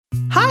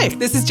Hi,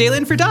 this is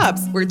Jalen for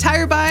Dobbs, where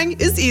tire buying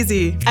is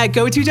easy. At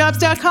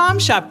GoToDobbs.com,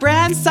 shop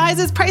brands,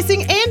 sizes,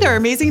 pricing, and our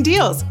amazing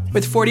deals.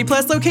 With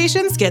 40-plus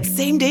locations, get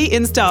same-day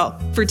install.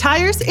 For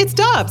tires, it's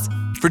Dobbs.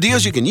 For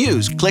deals you can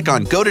use, click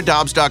on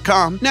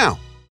GoToDobbs.com now.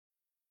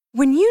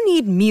 When you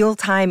need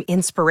mealtime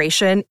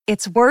inspiration,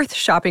 it's worth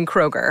shopping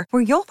Kroger,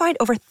 where you'll find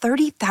over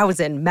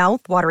 30,000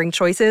 mouth-watering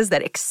choices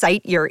that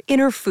excite your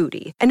inner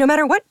foodie. And no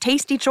matter what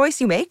tasty choice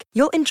you make,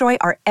 you'll enjoy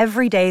our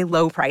everyday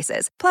low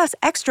prices, plus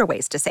extra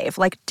ways to save,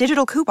 like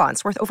digital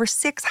coupons worth over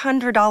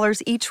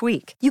 $600 each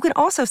week. You can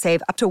also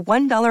save up to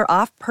 $1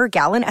 off per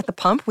gallon at the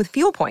pump with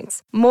fuel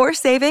points. More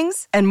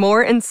savings and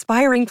more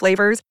inspiring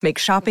flavors make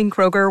shopping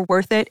Kroger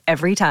worth it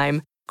every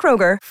time.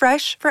 Kroger,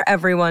 fresh for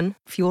everyone.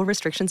 Fuel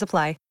restrictions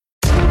apply.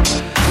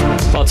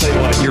 I'll tell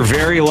you what, you're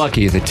very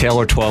lucky that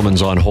Taylor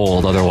Twellman's on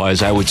hold.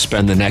 Otherwise, I would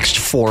spend the next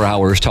 4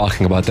 hours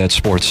talking about that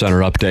Sports Center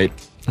update.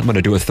 I'm going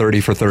to do a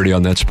 30 for 30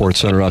 on that Sports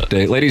Center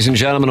update. Ladies and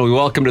gentlemen, we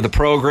welcome to the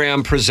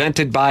program,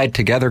 presented by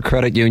Together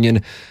Credit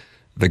Union,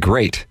 the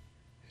great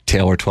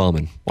Taylor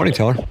Twellman. Morning,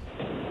 Taylor.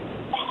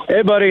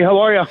 Hey, buddy. How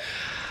are you?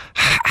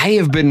 I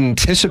have been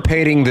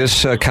anticipating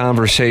this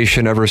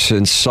conversation ever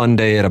since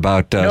Sunday at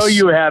about... No,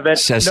 you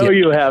haven't.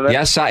 You haven't.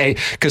 Yes,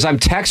 because I'm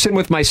texting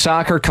with my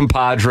soccer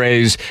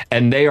compadres,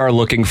 and they are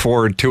looking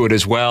forward to it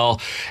as well.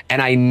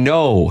 And I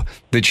know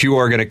that you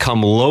are going to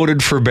come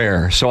loaded for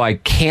bear, so I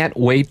can't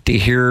wait to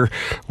hear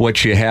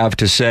what you have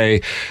to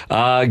say.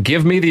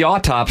 Give me the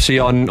autopsy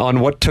on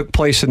what took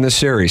place in this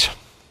series.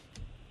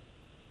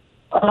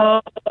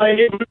 I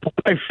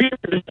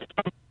feared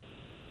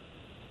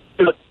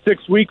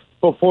 6 weeks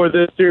before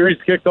this series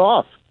kicked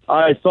off.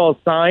 I saw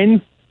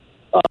signs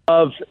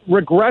of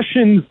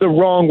regression's the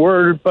wrong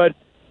word, but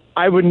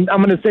I'm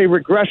going to say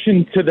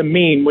regression to the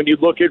mean when you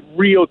look at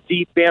real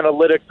deep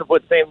analytics of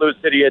what St. Louis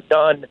City had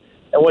done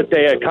and what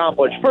they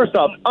accomplished. First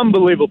off,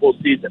 unbelievable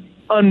season,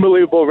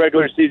 unbelievable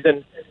regular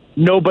season.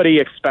 Nobody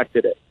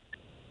expected it.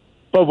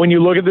 But when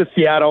you look at the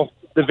Seattle,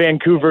 the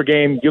Vancouver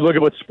game, you look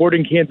at what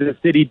Sporting Kansas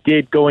City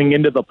did going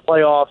into the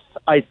playoffs.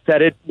 I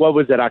said it,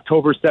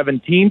 October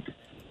 17th?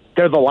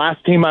 They're the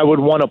last team I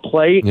would want to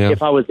play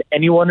if I was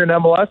anyone in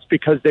MLS,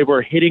 because they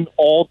were hitting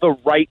all the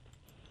right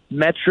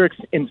metrics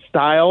in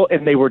style,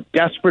 and they were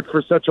desperate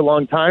for such a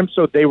long time.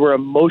 So they were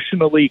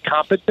emotionally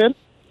competent.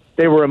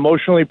 They were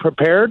emotionally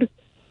prepared,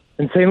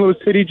 and St. Louis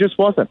City just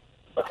wasn't.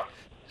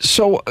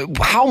 So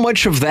how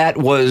much of that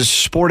was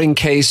Sporting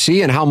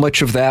KC and how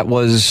much of that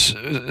was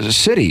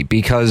City?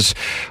 Because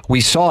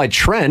we saw a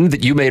trend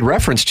that you made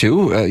reference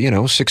to,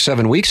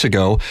 6-7 weeks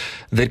ago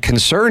that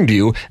concerned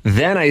you.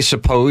 Then I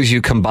suppose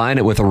you combine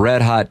it with a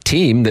red-hot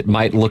team that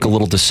might look a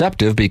little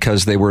deceptive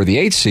because they were the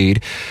 8th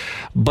seed.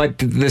 But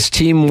this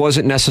team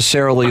wasn't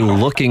necessarily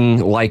looking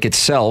like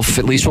itself,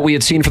 at least what we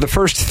had seen for the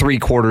first 3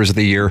 quarters of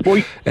the year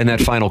in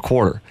that final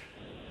quarter.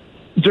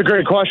 It's a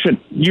great question.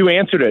 You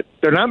answered it.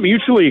 They're not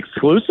mutually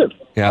exclusive.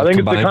 Yeah, I think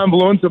combined. it's the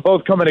confluence of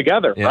both coming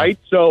together, right?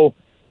 So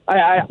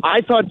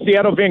I thought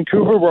Seattle,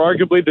 Vancouver were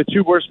arguably the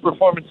 2 worst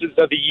performances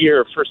of the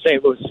year for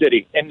St. Louis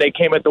City, and they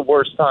came at the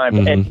worst time.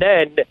 Mm-hmm. And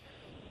then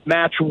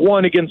match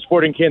 1 against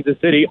Sporting Kansas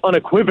City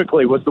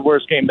unequivocally was the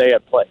worst game they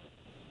had played.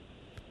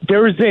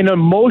 There is an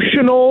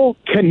emotional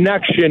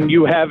connection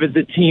you have as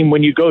a team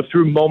when you go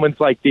through moments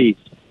like these.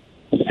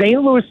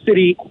 St. Louis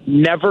City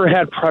never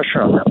had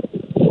pressure on them,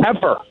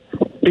 ever.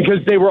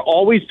 Because they were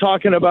always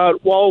talking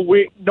about,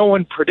 no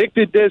one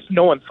predicted this,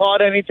 no one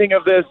thought anything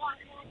of this.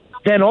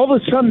 Then all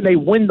of a sudden they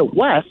win the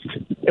West,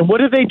 and what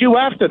do they do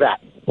after that?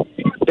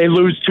 They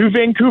lose to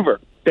Vancouver.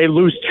 They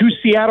lose to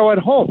Seattle at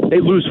home. They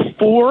lose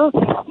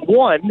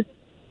 4-1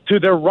 to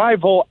their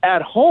rival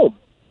at home.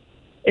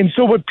 And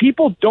so what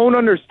people don't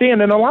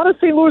understand, and a lot of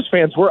St. Louis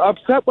fans were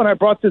upset when I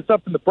brought this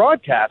up in the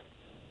broadcast,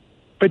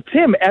 but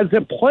Tim, as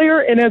a player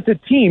and as a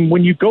team,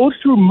 when you go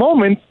through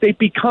moments, they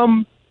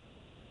become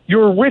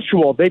your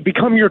ritual. They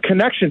become your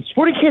connection.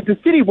 Sporting Kansas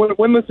City went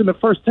winless in the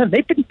first 10.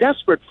 They've been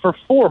desperate for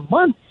 4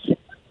 months.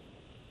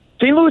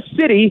 St. Louis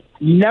City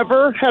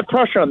never had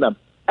pressure on them,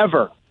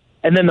 ever.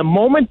 And then the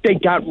moment they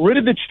got rid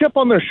of the chip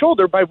on their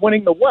shoulder by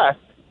winning the West,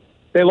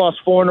 they lost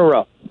 4 in a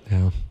row.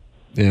 Yeah.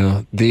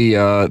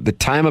 The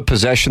time of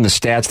possession, the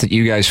stats that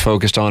you guys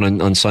focused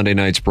on Sunday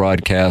night's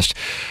broadcast,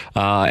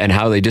 and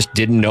how they just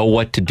didn't know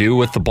what to do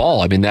with the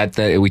ball. I mean, that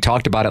we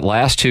talked about it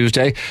last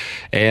Tuesday,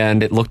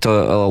 and it looked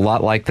a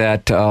lot like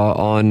that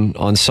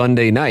on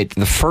Sunday night.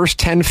 The first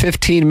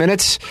 10-15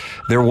 minutes,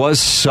 there was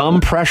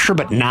some pressure,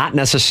 but not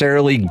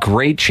necessarily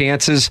great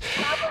chances.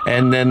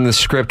 And then the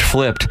script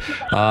flipped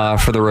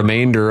for the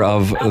remainder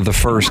of the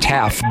first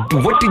half.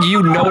 What did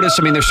you notice?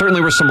 I mean, there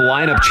certainly were some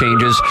lineup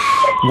changes.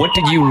 What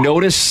did you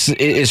notice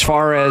as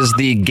far as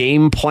the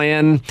game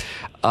plan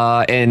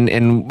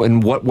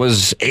and what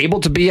was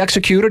able to be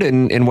executed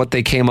and what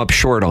they came up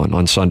short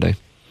on Sunday?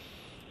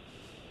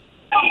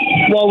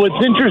 Well,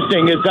 what's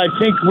interesting is I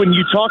think when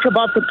you talk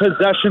about the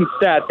possession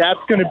stat, that's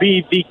going to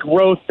be the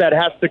growth that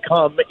has to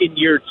come in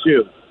year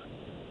 2.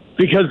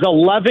 Because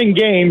 11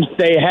 games,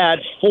 they had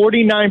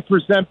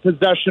 49%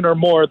 possession or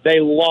more. They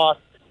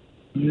lost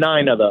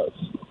 9 of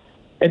those.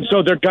 And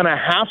so they're going to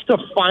have to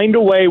find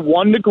a way,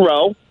 one, to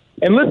grow.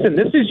 And listen,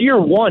 this is year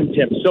one,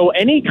 Tim. So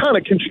any kind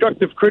of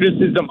constructive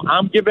criticism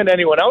I'm giving,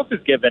 anyone else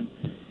is given,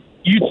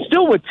 you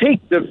still would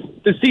take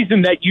the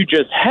season that you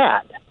just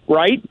had,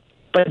 right?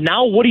 But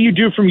now what do you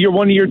do from year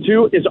one to year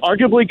two is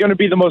arguably going to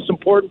be the most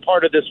important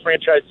part of this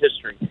franchise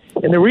history.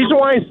 And the reason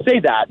why I say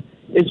that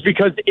is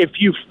because if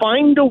you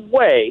find a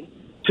way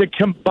to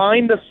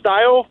combine the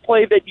style of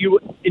play that you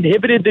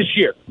inhibited this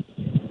year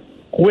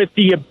with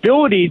the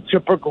ability to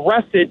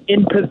progress it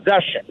in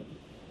possession,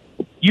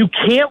 you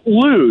can't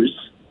lose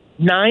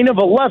 9 of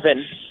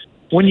 11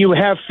 when you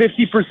have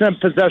 50%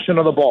 possession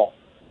of the ball.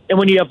 And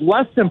when you have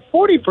less than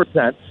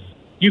 40%,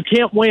 you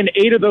can't win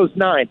 8 of those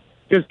 9.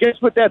 Because guess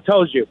what that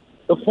tells you?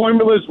 The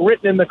formula is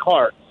written in the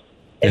cards.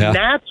 And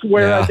that's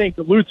where I think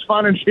Lutz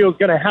Pfannenstiel is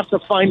going to have to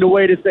find a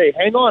way to say,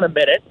 hang on a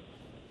minute,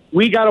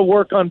 we got to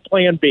work on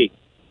plan B.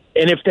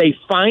 And if they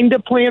find a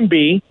plan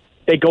B,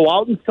 they go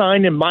out and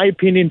sign, in my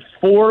opinion,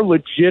 4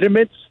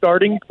 legitimate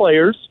starting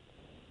players.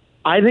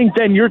 I think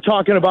then you're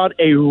talking about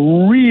a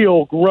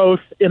real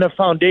growth in a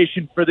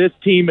foundation for this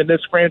team and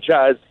this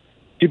franchise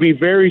to be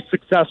very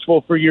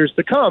successful for years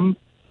to come.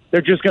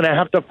 They're just going to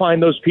have to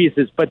find those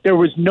pieces. But there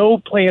was no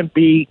plan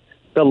B.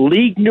 The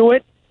league knew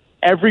it.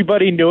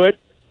 Everybody knew it.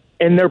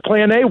 And their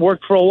plan A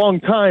worked for a long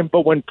time.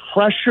 But when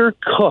pressure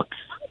cooks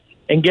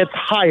and gets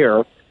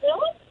higher,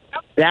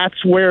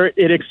 that's where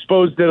it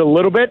exposed it a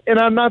little bit. And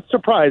I'm not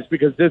surprised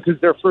because this is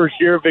their first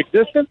year of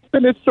existence,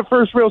 and it's the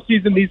first real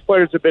season these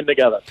players have been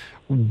together.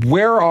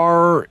 Where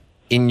are,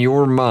 in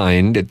your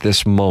mind at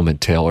this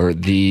moment, Taylor,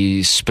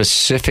 the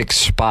specific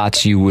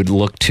spots you would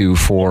look to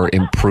for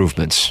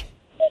improvements?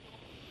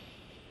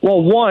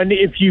 Well, one,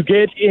 if you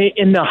get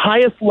in the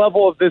highest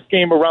level of this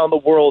game around the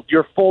world,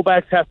 your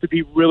fullbacks have to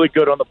be really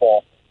good on the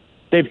ball.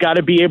 They've got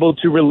to be able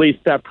to release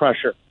that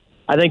pressure.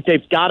 I think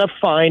they've got to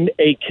find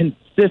a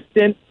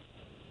consistent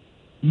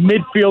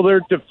midfielder,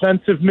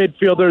 defensive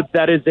midfielder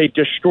that is a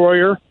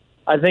destroyer.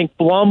 I think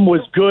Blum was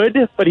good,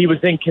 but he was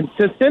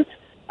inconsistent.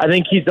 I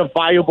think he's a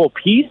viable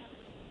piece,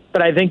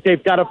 but I think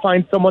they've got to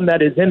find someone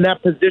that is in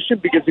that position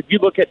because if you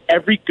look at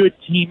every good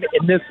team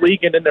in this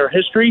league and in their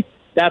history,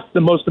 that's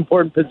the most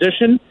important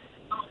position.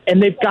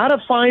 And they've got to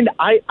find,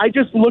 I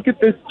just look at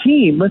this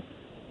team,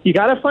 you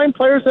got to find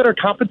players that are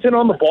competent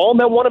on the ball and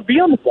that want to be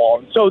on the ball.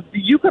 And so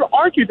you could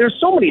argue there's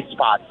so many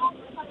spots,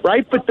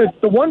 right? But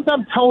the ones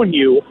I'm telling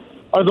you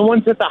are the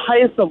ones at the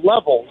highest of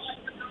levels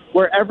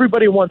where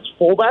everybody wants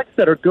fullbacks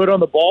that are good on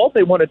the ball.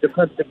 They want a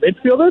defensive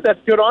midfielder that's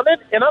good on it.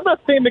 And I'm not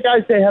saying the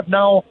guys they have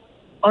now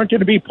aren't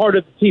going to be part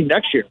of the team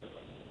next year.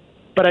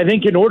 But I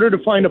think in order to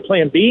find a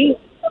plan B,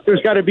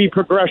 there's got to be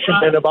progression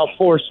in about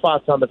 4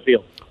 spots on the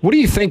field. What do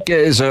you think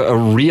is a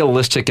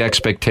realistic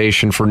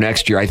expectation for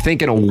next year? I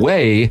think in a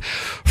way,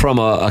 from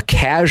a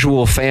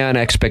casual fan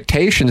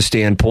expectation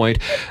standpoint,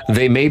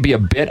 they may be a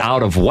bit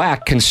out of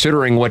whack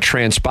considering what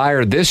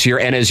transpired this year.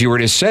 And as you were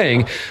just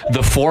saying,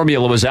 the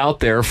formula was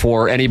out there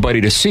for anybody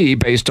to see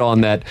based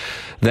on that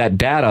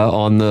data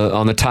on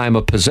the time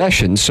of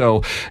possession.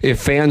 So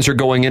if fans are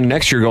going in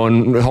next year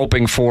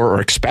hoping for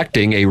or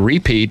expecting a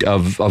repeat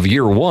of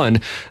year one,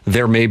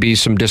 there may be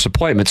some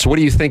disappointment. So what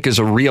do you think is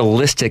a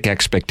realistic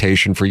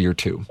expectation for year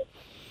two?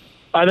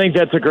 I think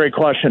that's a great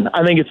question.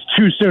 I think it's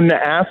too soon to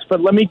ask,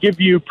 but let me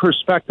give you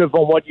perspective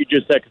on what you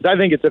just said, because I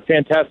think it's a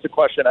fantastic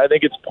question. I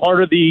think it's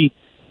part of the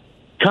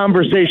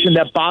conversation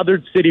that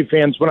bothered City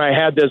fans when I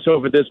had this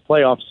over this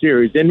playoff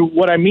series. And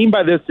what I mean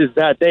by this is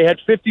that they had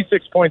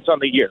 56 points on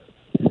the year.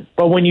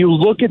 But when you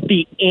look at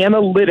the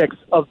analytics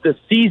of the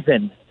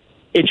season,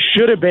 it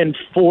should have been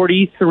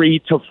 43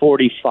 to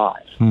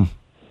 45.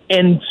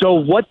 And so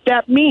what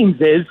that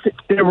means is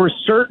there were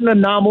certain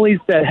anomalies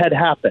that had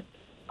happened.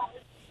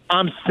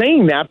 I'm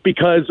saying that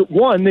because,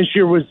 one, this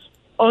year was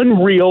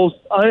unreal,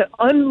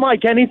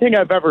 unlike anything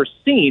I've ever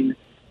seen.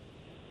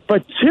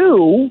 But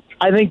two,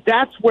 I think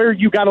that's where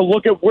you got to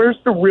look at where's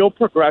the real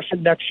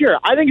progression next year.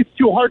 I think it's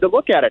too hard to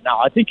look at it now.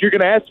 I think you're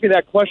going to ask me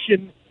that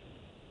question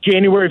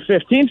January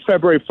 15th,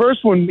 February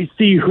 1st, when we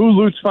see who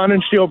Lutz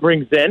Pfannenstiel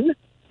brings in,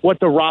 what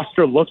the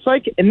roster looks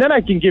like, and then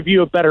I can give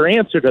you a better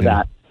answer to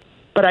that.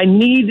 But I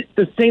need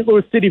the St.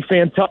 Louis City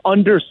fan to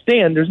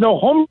understand there's no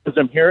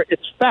homerism here.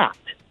 It's fact.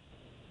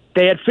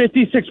 They had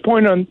 56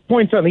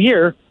 points on the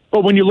year,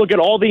 but when you look at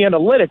all the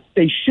analytics,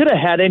 they should have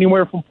had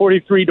anywhere from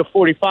 43 to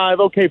 45.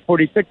 Okay,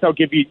 46, I'll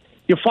give you.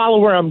 You follow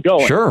where I'm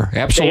going. Sure,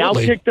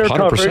 absolutely. They outkicked their 100%.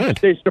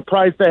 Coverage. They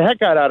surprised the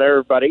heck out of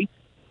everybody.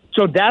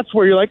 So that's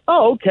where you're like,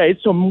 oh, okay,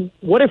 so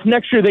what if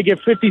next year they get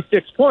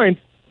 56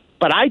 points,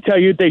 but I tell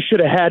you they should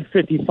have had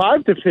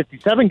 55 to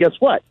 57. Guess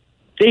what?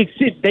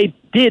 They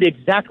did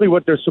exactly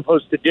what they're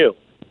supposed to do.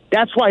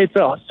 That's why it's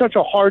such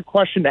a hard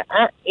question to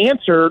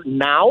answer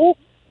now,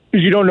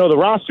 because you don't know the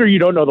roster, you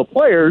don't know the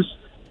players.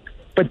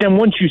 But then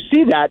once you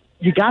see that,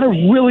 you got to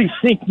really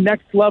think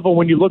next level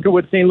when you look at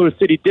what St. Louis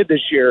City did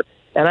this year.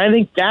 And I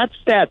think that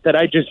stat that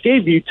I just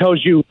gave you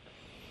tells you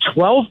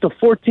 12 to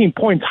 14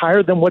 points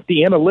higher than what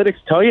the analytics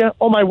tell you.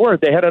 Oh, my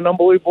word, they had an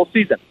unbelievable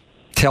season.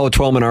 Taylor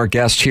Twellman, our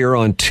guest here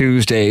on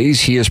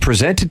Tuesdays. He is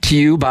presented to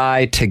you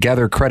by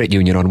Together Credit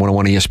Union on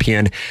 101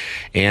 ESPN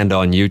and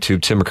on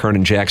YouTube. Tim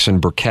McKernan,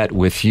 Jackson Burkett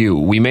with you.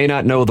 We may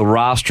not know the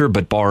roster,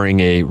 but barring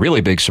a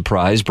really big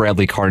surprise,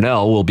 Bradley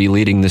Carnell will be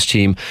leading this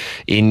team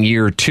in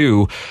year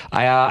 2.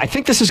 I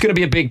think this is going to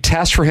be a big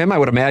test for him. I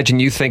would imagine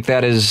you think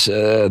that is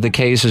the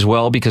case as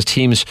well, because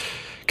teams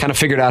kind of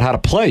figured out how to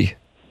play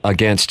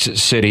against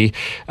City,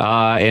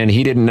 and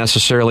he didn't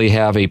necessarily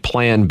have a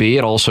plan B.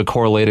 It also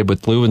correlated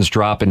with Leuven's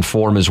drop in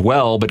form as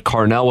well, but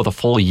Carnell, with a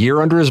full year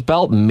under his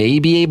belt, may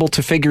be able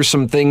to figure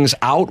some things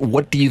out.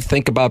 What do you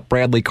think about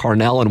Bradley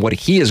Carnell and what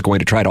he is going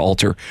to try to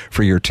alter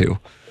for year 2?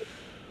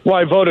 Well,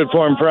 I voted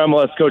for him for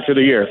MLS Coach of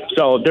the Year,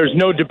 so there's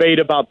no debate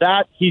about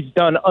that. He's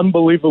done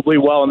unbelievably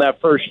well in that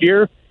first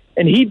year,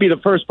 and he'd be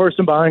the first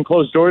person behind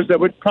closed doors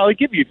that would probably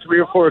give you 3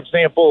 or 4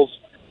 examples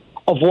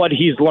of what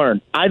he's learned.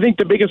 I think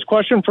the biggest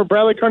question for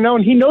Bradley Carnell,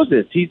 and he knows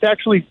this, he's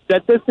actually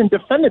said this and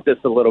defended this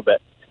a little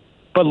bit,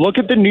 but look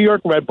at the New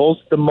York Red Bulls.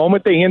 The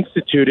moment they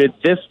instituted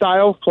this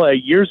style of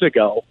play years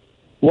ago,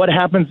 what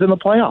happens in the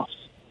playoffs?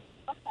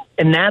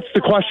 And that's the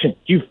question.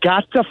 You've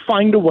got to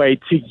find a way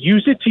to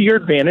use it to your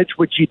advantage,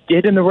 which you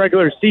did in the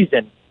regular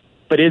season,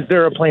 but is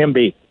there a plan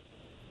B?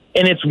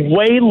 And it's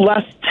way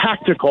less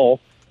tactical,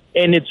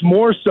 and it's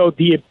more so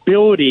the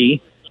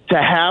ability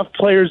to have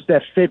players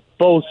that fit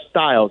both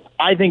styles.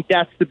 I think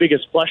that's the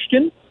biggest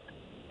question,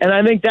 and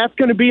I think that's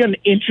going to be an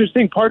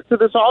interesting part to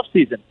this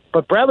offseason.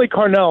 But Bradley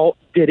Carnell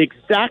did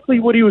exactly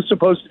what he was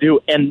supposed to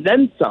do, and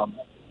then some,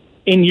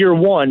 in year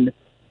 1,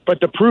 but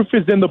the proof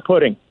is in the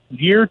pudding.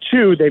 Year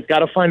 2, they've got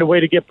to find a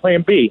way to get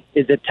plan B.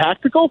 Is it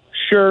tactical?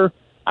 Sure.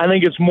 I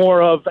think it's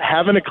more of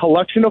having a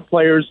collection of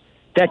players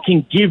that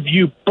can give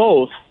you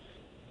both.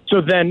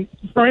 So then,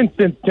 for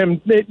instance, Tim,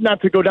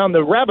 not to go down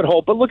the rabbit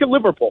hole, but look at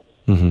Liverpool.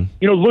 Mm-hmm.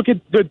 You know, look at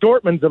the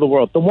Dortmunds of the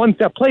world, the ones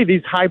that play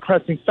these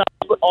high-pressing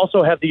styles, but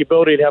also have the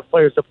ability to have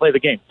players that play the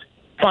game.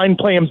 Find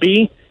plan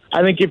B.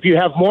 I think if you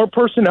have more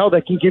personnel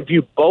that can give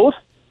you both,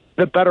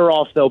 the better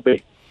off they'll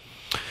be.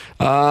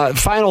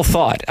 Final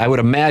thought. I would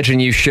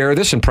imagine you share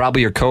this, and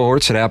probably your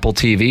cohorts at Apple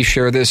TV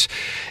share this.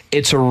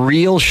 It's a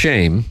real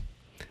shame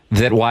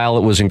that while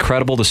it was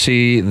incredible to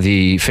see,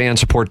 the fan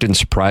support didn't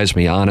surprise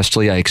me.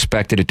 Honestly, I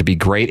expected it to be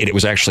great, and it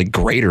was actually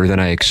greater than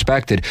I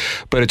expected.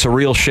 But it's a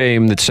real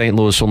shame that St.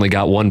 Louis only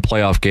got one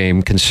playoff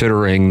game,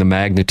 considering the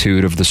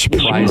magnitude of the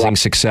surprising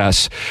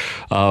success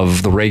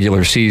of the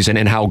regular season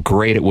and how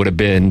great it would have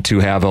been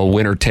to have a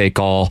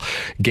winner-take-all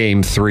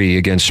Game 3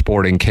 against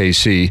Sporting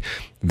KC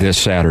this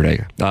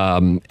Saturday.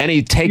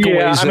 Any takeaways?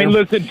 Yeah, I mean,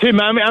 listen, Tim,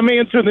 I'm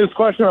answering this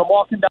question. I'm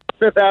walking down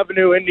Fifth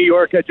Avenue in New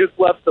York. I just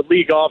left the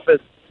league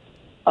office.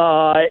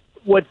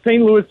 What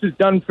St. Louis has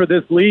done for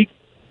this league,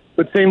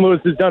 what St. Louis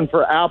has done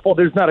for Apple,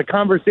 there's not a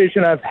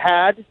conversation I've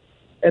had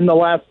in the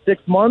last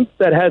 6 months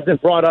that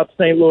hasn't brought up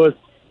St. Louis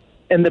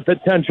and the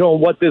potential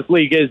of what this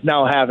league is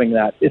now having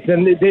that. It's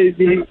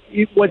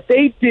what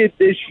they did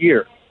this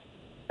year,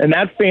 and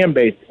that fan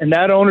base and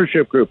that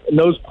ownership group and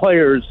those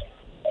players.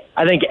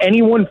 I think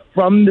anyone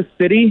from the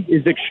city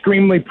is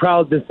extremely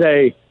proud to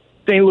say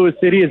St. Louis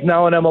City is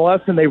now in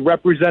MLS, and they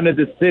represented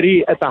the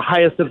city at the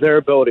highest of their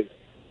abilities.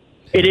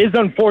 It is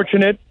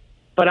unfortunate,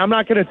 but I'm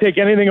not going to take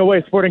anything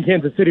away. Sporting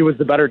Kansas City was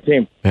the better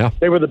team. Yeah.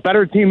 They were the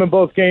better team in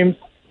both games.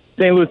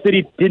 St. Louis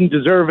City didn't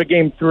deserve a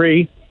Game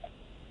 3.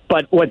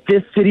 But what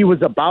this city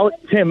was about,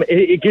 Tim,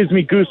 it gives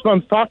me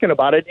goosebumps talking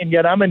about it, and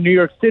yet I'm in New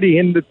York City,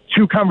 and the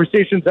 2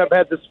 conversations I've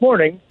had this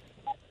morning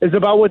is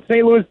about what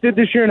St. Louis did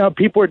this year and how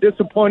people are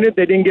disappointed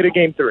they didn't get a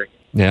Game 3.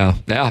 Yeah.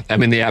 I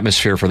mean, the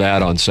atmosphere for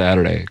that on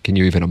Saturday, can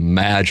you even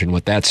imagine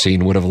what that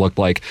scene would have looked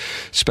like,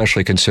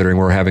 especially considering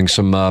we're having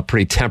some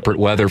pretty temperate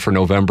weather for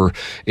November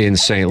in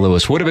St.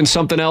 Louis. Would have been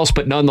something else,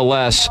 but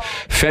nonetheless,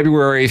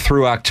 February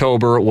through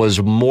October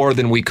was more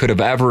than we could have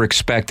ever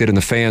expected, and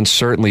the fans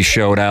certainly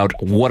showed out.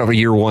 What a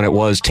year 1 it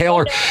was.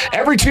 Taylor,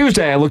 every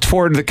Tuesday I looked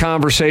forward to the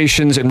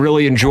conversations and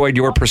really enjoyed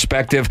your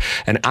perspective,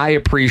 and I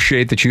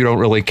appreciate that you don't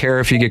really care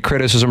if you get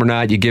criticism or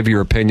not. You give your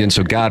opinion,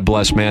 so God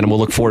bless, man, and we'll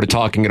look forward to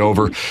talking it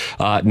over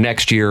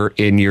next year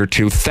in year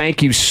 2.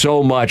 Thank you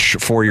so much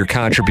for your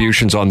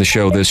contributions on the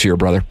show this year,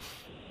 brother.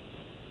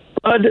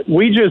 Bud,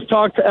 we just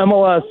talked to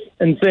MLS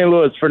in St.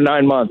 Louis for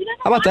 9 months.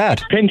 How about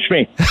that? Pinch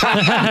me.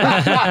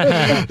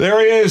 There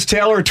he is,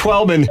 Taylor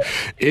Twellman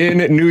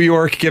in New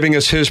York, giving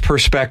us his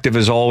perspective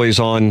as always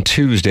on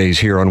Tuesdays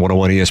here on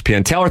 101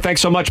 ESPN. Taylor,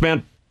 thanks so much,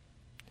 man.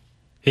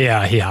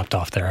 Yeah, he hopped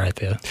off there right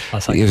there.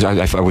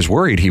 I was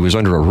worried he was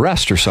under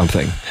arrest or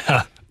something.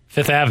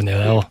 Fifth Avenue,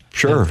 though.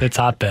 Sure. It's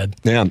hotbed.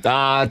 Yeah.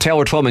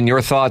 Taylor Twellman,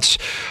 your thoughts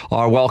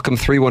are welcome.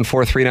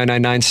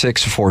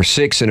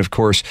 314-399-9646. And, of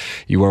course,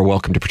 you are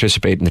welcome to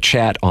participate in the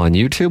chat on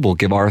YouTube. We'll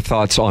give our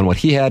thoughts on what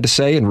he had to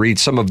say and read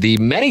some of the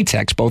many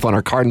texts, both on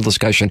our Cardinal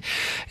discussion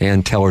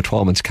and Taylor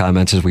Twellman's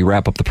comments as we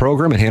wrap up the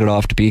program and hand it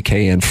off to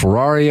BK and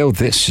Ferrario.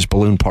 This is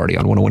Balloon Party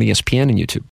on 101 ESPN and YouTube.